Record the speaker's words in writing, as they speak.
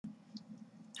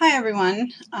Hi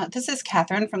everyone, this is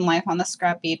Catherine from Life on the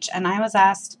Scrap Beach, and I was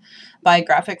asked by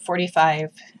Graphic 45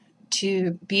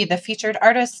 to be the featured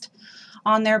artist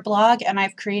on their blog, and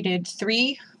I've created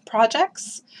 3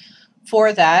 projects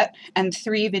for that and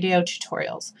 3 video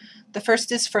tutorials. The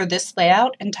first is for this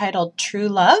layout entitled True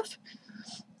Love,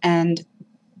 and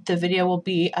the video will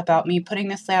be about me putting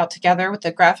this layout together with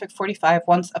the Graphic 45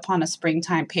 Once Upon a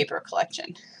Springtime paper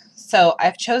collection. So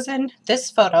I've chosen this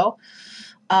photo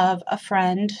of a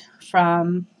friend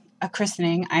from a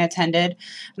christening I attended,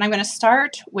 and I'm going to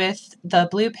start with the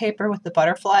blue paper with the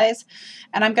butterflies,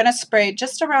 and I'm going to spray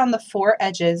just around the 4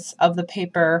 edges of the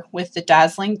paper with the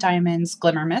Dazzling Diamonds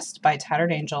Glimmer Mist by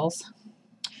Tattered Angels.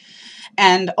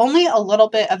 And only a little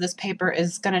bit of this paper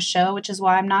is going to show, which is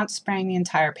why I'm not spraying the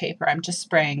entire paper. I'm just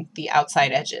spraying the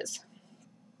outside edges.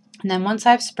 And then once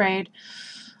I've sprayed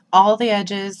all the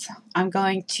edges, I'm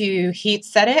going to heat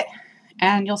set it,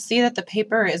 and you'll see that the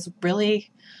paper is really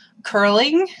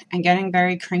curling and getting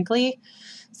very crinkly.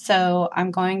 So I'm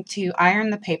going to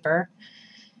iron the paper,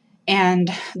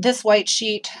 and this white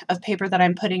sheet of paper that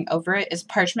I'm putting over it is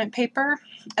parchment paper,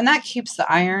 and that keeps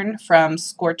the iron from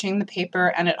scorching the paper,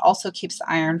 and it also keeps the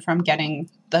iron from getting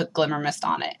the glimmer mist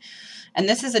on it. And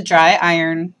this is a dry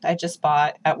iron I just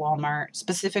bought at Walmart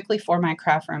specifically for my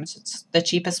craft rooms. It's the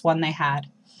cheapest one they had.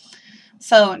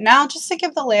 So now, just to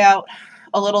give the layout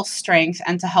a little strength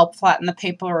and to help flatten the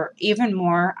paper even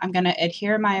more, I'm going to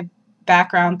adhere my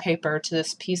background paper to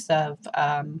this piece of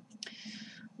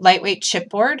lightweight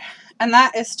chipboard, and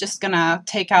that is just going to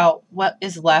take out what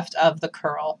is left of the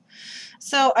curl.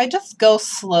 So I just go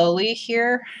slowly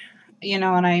here, and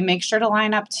I make sure to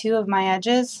line up 2 of my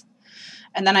edges,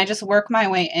 and then I just work my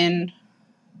way in,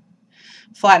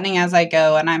 flattening as I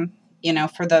go. And I'm,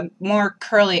 for the more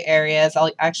curly areas,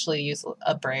 I'll actually use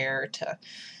a brayer to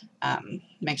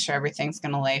make sure everything's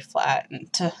going to lay flat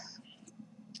and to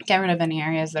get rid of any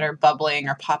areas that are bubbling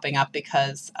or popping up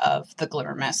because of the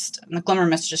glimmer mist. And the glimmer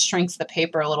mist just shrinks the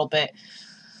paper a little bit.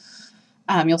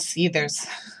 You'll see there's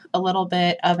a little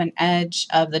bit of an edge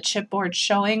of the chipboard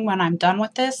showing when I'm done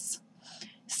with this.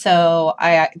 So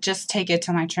I just take it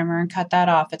to my trimmer and cut that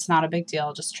off. It's not a big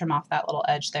deal. Just trim off that little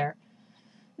edge there.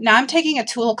 Now I'm taking a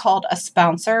tool called a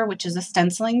spouncer, which is a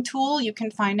stenciling tool. You can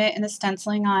find it in the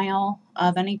stenciling aisle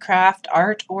of any craft,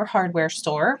 art, or hardware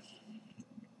store.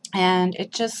 And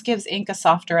it just gives ink a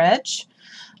softer edge.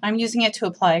 I'm using it to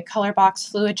apply Color Box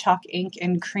Fluid Chalk ink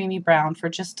in creamy brown for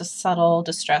just a subtle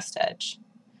distressed edge.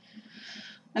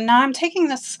 And now I'm taking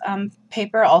this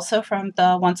paper also from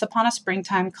the Once Upon a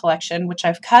Springtime collection, which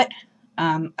I've cut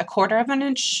a 1/4 of an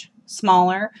inch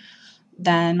smaller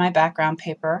than my background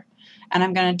paper. And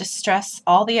I'm going to distress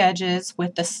all the edges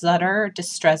with the Sutter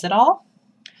Distress It All.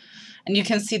 And you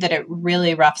can see that it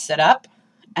really roughs it up.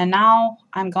 And now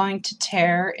I'm going to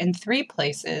tear in 3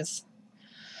 places,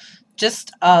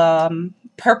 just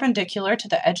perpendicular to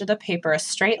the edge of the paper, a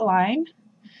straight line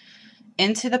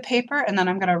into the paper, and then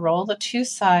I'm going to roll the 2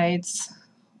 sides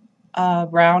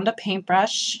around a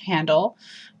paintbrush handle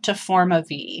to form a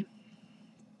V.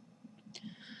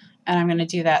 And I'm going to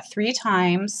do that 3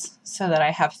 times so that I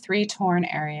have 3 torn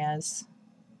areas.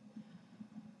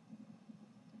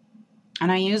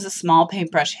 And I use a small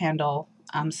paintbrush handle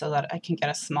so that I can get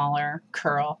a smaller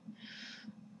curl.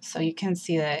 So you can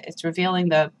see that it's revealing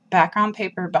the background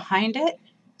paper behind it.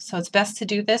 So it's best to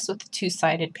do this with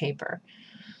 2-sided paper.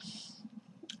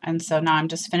 And so now I'm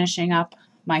just finishing up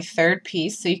my 3rd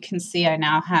piece. So you can see I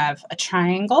now have a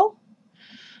triangle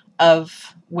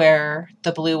of where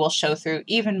the blue will show through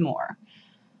even more.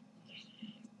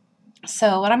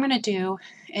 So what I'm going to do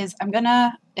is I'm going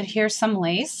to adhere some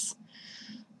lace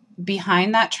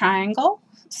behind that triangle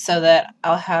so that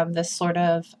I'll have this sort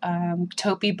of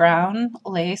taupey brown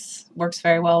lace. Works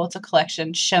very well with the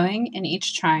collection, showing in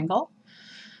each triangle.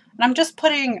 And I'm just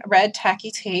putting red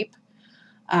tacky tape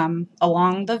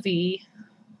along the V,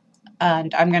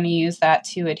 and I'm going to use that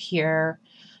to adhere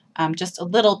just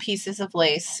little pieces of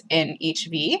lace in each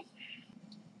V.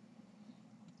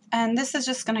 And this is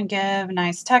just going to give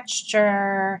nice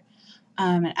texture,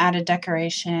 and added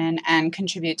decoration, and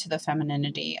contribute to the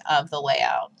femininity of the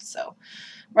layout. So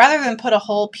rather than put a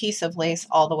whole piece of lace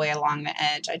all the way along the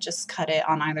edge, I just cut it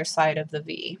on either side of the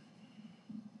V.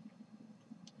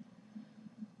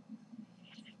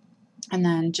 And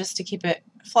then just to keep it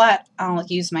flat, I'll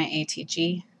use my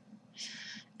ATG.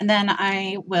 And then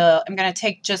I'm going to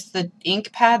take just the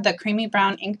ink pad, the creamy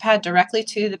brown ink pad, directly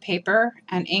to the paper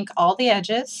and ink all the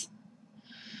edges,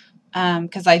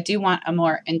 because I do want a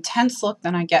more intense look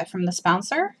than I get from the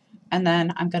spouncer. And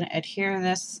then I'm going to adhere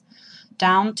this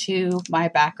down to my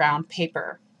background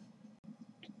paper.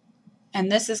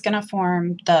 And this is going to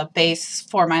form the base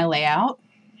for my layout.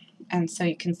 And so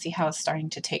you can see how it's starting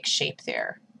to take shape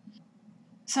there.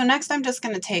 So next I'm just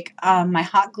going to take my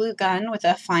hot glue gun with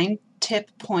a fine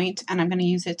tip point, and I'm going to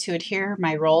use it to adhere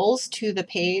my rolls to the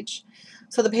page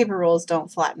so the paper rolls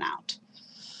don't flatten out.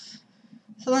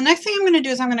 So the next thing I'm going to do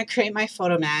is I'm going to create my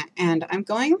photo mat, and I'm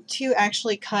going to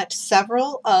actually cut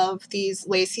several of these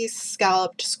lacy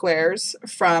scalloped squares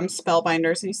from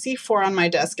Spellbinders. And you see 4 on my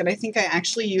desk, and I think I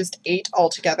actually used 8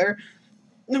 altogether.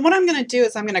 And what I'm going to do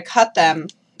is I'm going to cut them,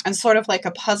 and sort of like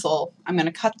a puzzle, I'm going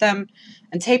to cut them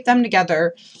and tape them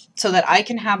together so that I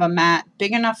can have a mat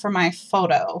big enough for my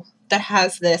photo that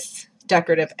has this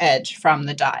decorative edge from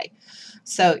the die.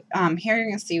 So here you're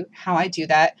going to see how I do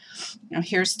that. Now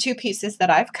here's 2 pieces that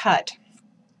I've cut,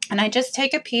 and I just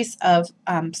take a piece of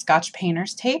Scotch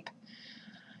painter's tape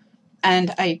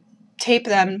and I tape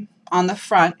them on the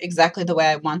front exactly the way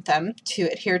I want them to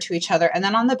adhere to each other, and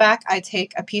then on the back I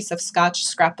take a piece of Scotch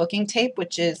scrapbooking tape,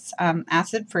 which is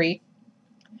acid free,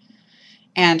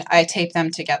 and I tape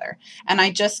them together. And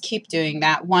I just keep doing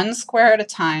that 1 square at a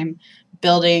time,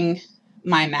 building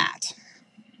my mat.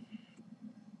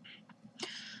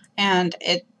 And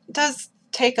it does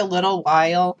take a little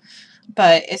while,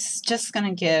 but it's just going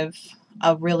to give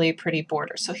a really pretty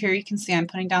border. So here you can see I'm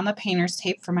putting down the painter's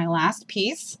tape for my last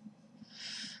piece.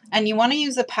 And you want to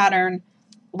use a pattern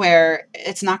where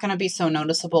it's not going to be so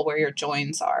noticeable where your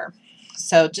joins are.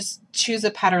 So just choose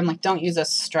a pattern, like don't use a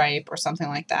stripe or something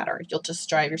like that, or you'll just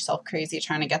drive yourself crazy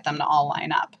trying to get them to all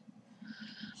line up.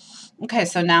 Okay,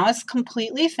 so now it's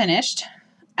completely finished.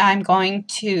 I'm going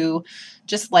to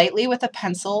just lightly with a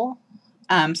pencil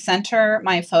center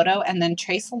my photo and then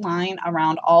trace a line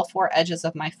around all 4 edges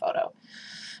of my photo.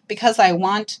 Because I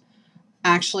want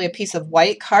actually a piece of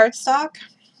white cardstock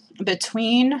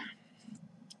between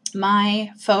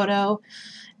my photo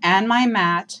and my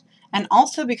mat, and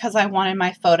also because I wanted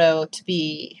my photo to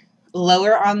be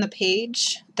lower on the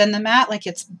page than the mat, like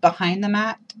it's behind the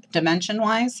mat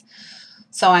dimension-wise.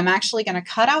 So I'm actually going to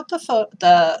cut out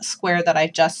the square that I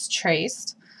just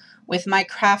traced with my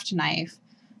craft knife,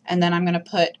 and then I'm going to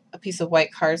put a piece of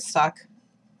white cardstock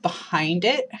behind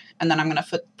it, and then I'm going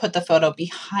to put the photo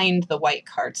behind the white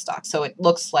cardstock so it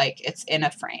looks like it's in a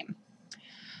frame.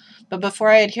 But before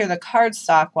I adhere the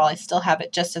cardstock, while I still have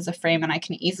it just as a frame and I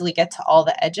can easily get to all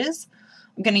the edges,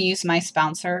 I'm going to use my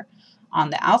spouncer on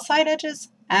the outside edges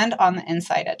and on the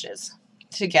inside edges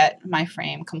to get my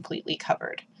frame completely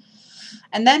covered.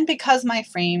 And then because my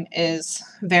frame is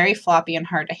very floppy and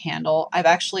hard to handle, I've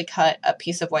actually cut a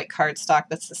piece of white cardstock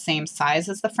that's the same size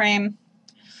as the frame.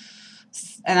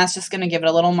 And that's just going to give it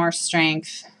a little more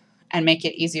strength and make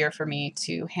it easier for me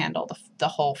to handle the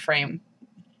whole frame.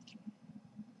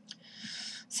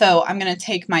 So I'm going to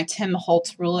take my Tim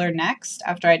Holtz ruler next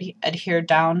after I adhere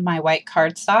down my white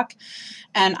cardstock,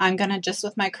 and I'm going to just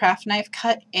with my craft knife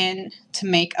cut in to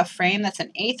make a frame that's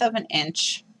 1/8 of an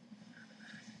inch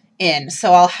in.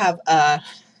 So I'll have an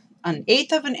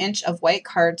 1/8 of an inch of white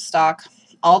cardstock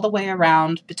all the way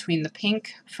around between the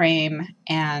pink frame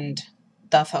and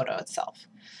the photo itself.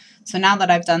 So now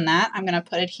that I've done that, I'm going to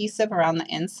put adhesive around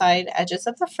the inside edges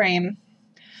of the frame,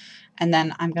 and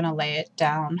then I'm going to lay it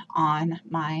down on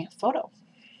my photo.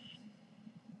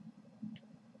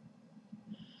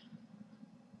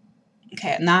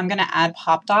 Okay, now I'm going to add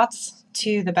pop dots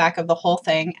to the back of the whole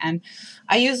thing, and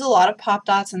I use a lot of pop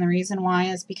dots, and the reason why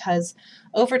is because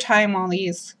over time, while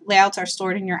these layouts are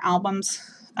stored in your albums,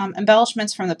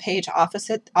 embellishments from the page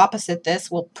opposite this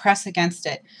will press against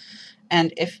it.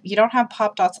 And if you don't have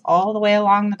pop dots all the way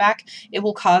along the back, it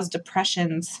will cause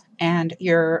depressions and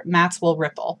your mats will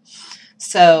ripple.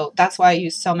 So that's why I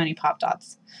use so many pop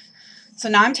dots. So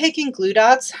now I'm taking glue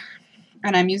dots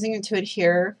and I'm using it to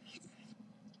adhere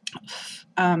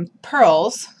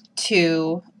pearls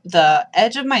to the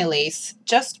edge of my lace,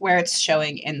 just where it's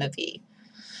showing in the V.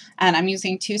 And I'm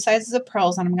using 2 sizes of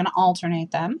pearls and I'm going to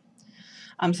alternate them.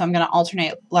 So I'm going to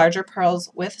alternate larger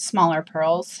pearls with smaller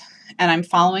pearls, and I'm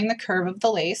following the curve of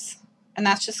the lace, and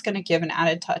that's just going to give an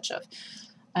added touch of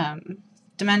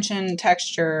dimension,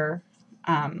 texture,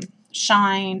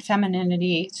 shine,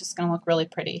 femininity. It's just going to look really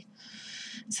pretty.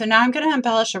 So now I'm going to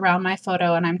embellish around my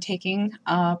photo, and I'm taking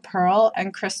a pearl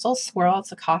and crystal swirl.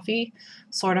 It's a coffee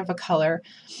sort of a color,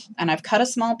 and I've cut a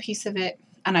small piece of it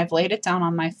and I've laid it down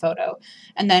on my photo.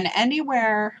 And then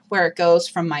anywhere where it goes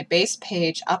from my base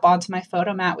page up onto my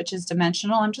photo mat, which is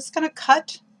dimensional, I'm just going to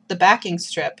cut the backing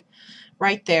strip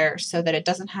right there so that it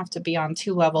doesn't have to be on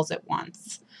 2 levels at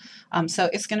once.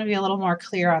 So it's going to be a little more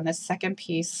clear on this second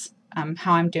piece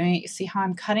how I'm doing it. You see how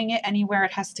I'm cutting it anywhere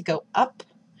it has to go up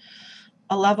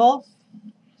a level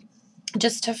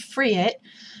just to free it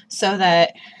so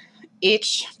that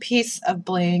each piece of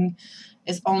bling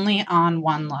is only on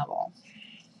one level.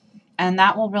 And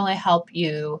that will really help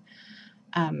you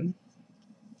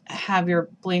have your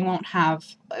bling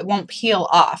it won't peel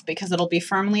off because it'll be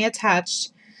firmly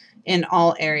attached in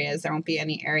all areas. There won't be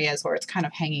any areas where it's kind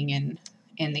of hanging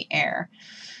in the air.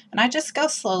 And I just go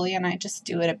slowly and I just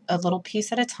do it a little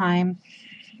piece at a time.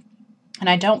 And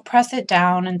I don't press it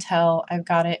down until I've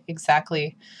got it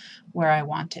exactly where I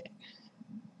want it.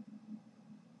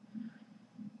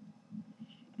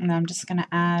 And I'm just going to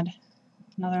add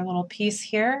another little piece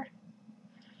here.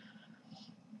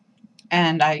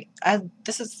 And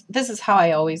this is how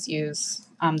I always use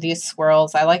these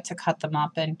swirls. I like to cut them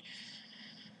up and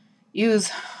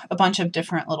use a bunch of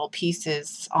different little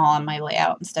pieces all on my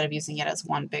layout instead of using it as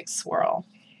one big swirl.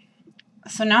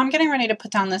 So now I'm getting ready to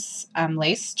put down this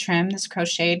lace trim, this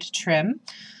crocheted trim,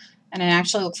 and it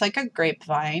actually looks like a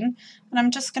grapevine. And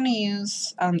I'm just going to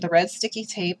use the red sticky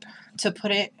tape to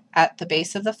put it at the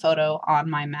base of the photo on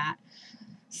my mat.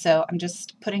 So I'm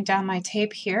just putting down my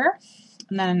tape here,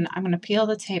 and then I'm going to peel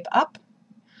the tape up,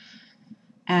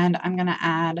 and I'm going to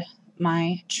add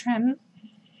my trim.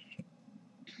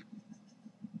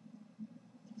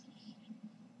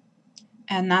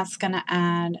 And that's going to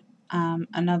add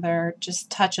another just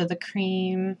touch of the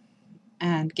cream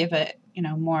and give it, you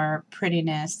know, more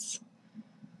prettiness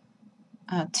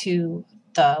to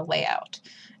the layout.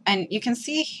 And you can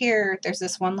see here there's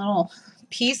this one little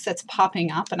piece that's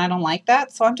popping up, and I don't like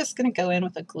that, so I'm just going to go in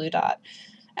with a glue dot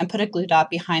and put a glue dot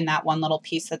behind that one little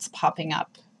piece that's popping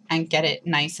up and get it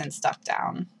nice and stuck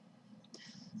down.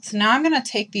 So now I'm going to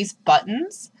take these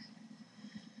buttons,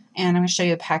 and I'm going to show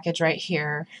you the package right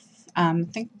here. I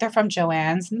think they're from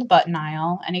Joann's in the button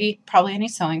aisle, probably any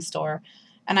sewing store.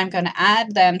 And I'm going to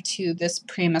add them to this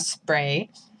Prima spray,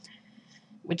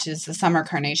 which is the summer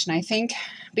carnation, I think,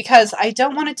 because I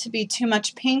don't want it to be too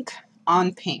much pink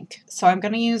on pink. So I'm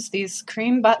going to use these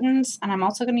cream buttons, and I'm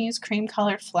also going to use cream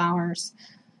colored flowers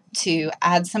to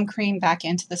add some cream back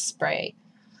into the spray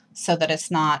so that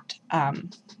it's not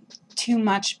too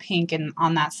much pink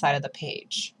on that side of the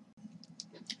page.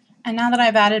 And now that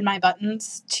I've added my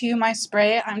buttons to my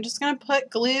spray, I'm just going to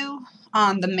put glue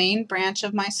on the main branch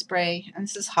of my spray. And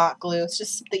this is hot glue. It's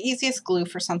just the easiest glue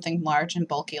for something large and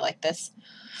bulky like this.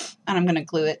 And I'm going to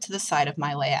glue it to the side of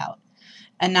my layout.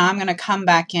 And now I'm going to come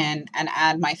back in and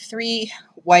add my 3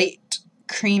 white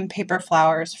cream paper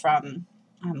flowers from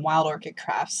Wild Orchid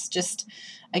Crafts. Just,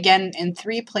 again, in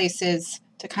 3 places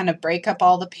to kind of break up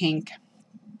all the pink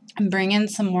and bring in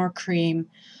some more cream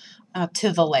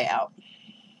to the layout.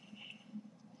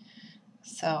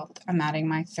 So I'm adding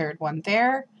my 3rd one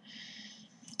there,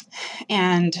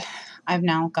 and I've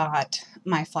now got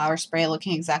my flower spray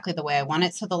looking exactly the way I want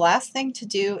it. So the last thing to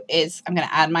do is I'm going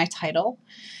to add my title,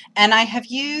 and I have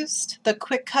used the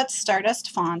Quick Cut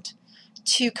Stardust font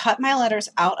to cut my letters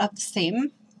out of the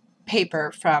same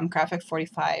paper from Graphic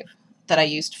 45 that I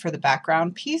used for the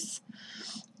background piece,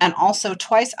 and also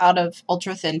twice out of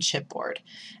ultra thin chipboard.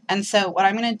 And so what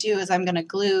I'm going to do is I'm going to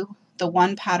glue the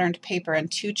 1 patterned paper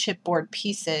and 2 chipboard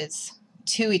pieces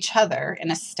to each other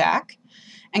in a stack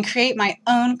and create my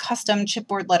own custom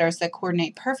chipboard letters that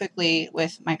coordinate perfectly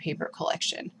with my paper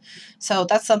collection. So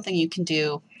that's something you can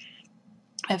do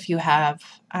if you have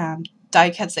die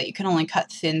cuts that you can only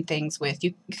cut thin things with.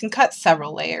 You can cut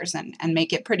several layers and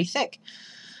make it pretty thick.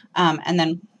 And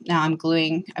then now I've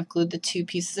glued the 2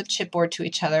 pieces of chipboard to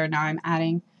each other. Now I'm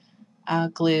adding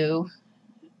glue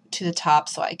to the top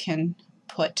so I can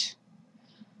put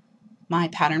my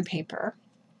pattern paper,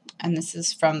 and this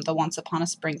is from the Once Upon a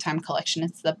Springtime collection.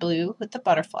 It's the blue with the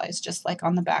butterflies just like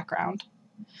on the background.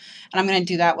 And I'm going to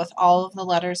do that with all of the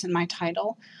letters in my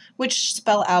title, which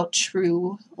spell out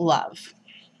true love.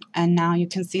 And now you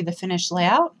can see the finished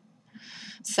layout.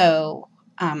 So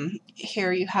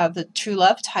here you have the True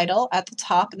Love title at the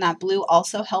top, and that blue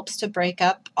also helps to break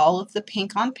up all of the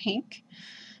pink on pink.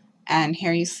 And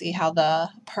here you see how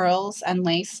the pearls and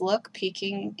lace look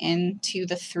peeking into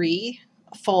the 3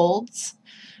 folds,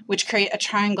 which create a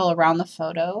triangle around the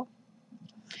photo.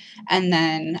 And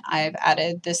then I've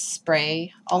added this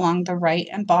spray along the right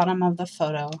and bottom of the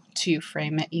photo to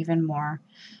frame it even more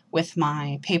with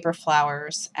my paper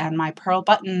flowers and my pearl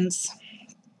buttons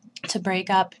to break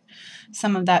up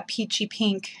some of that peachy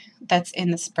pink that's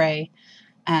in the spray.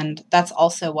 And that's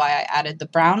also why I added the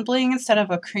brown bling instead of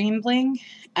a cream bling,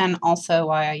 and also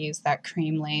why I used that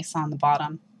cream lace on the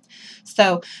bottom.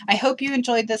 So I hope you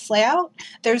enjoyed this layout.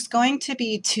 There's going to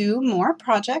be 2 more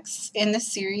projects in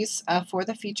this series for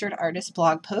the featured artist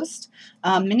blog post.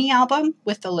 A mini album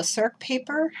with the Lacirc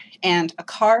paper and a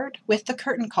card with the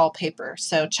curtain call paper.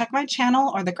 So check my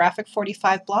channel or the Graphic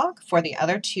 45 blog for the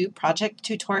other 2 project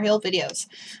tutorial videos.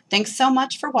 Thanks so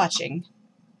much for watching.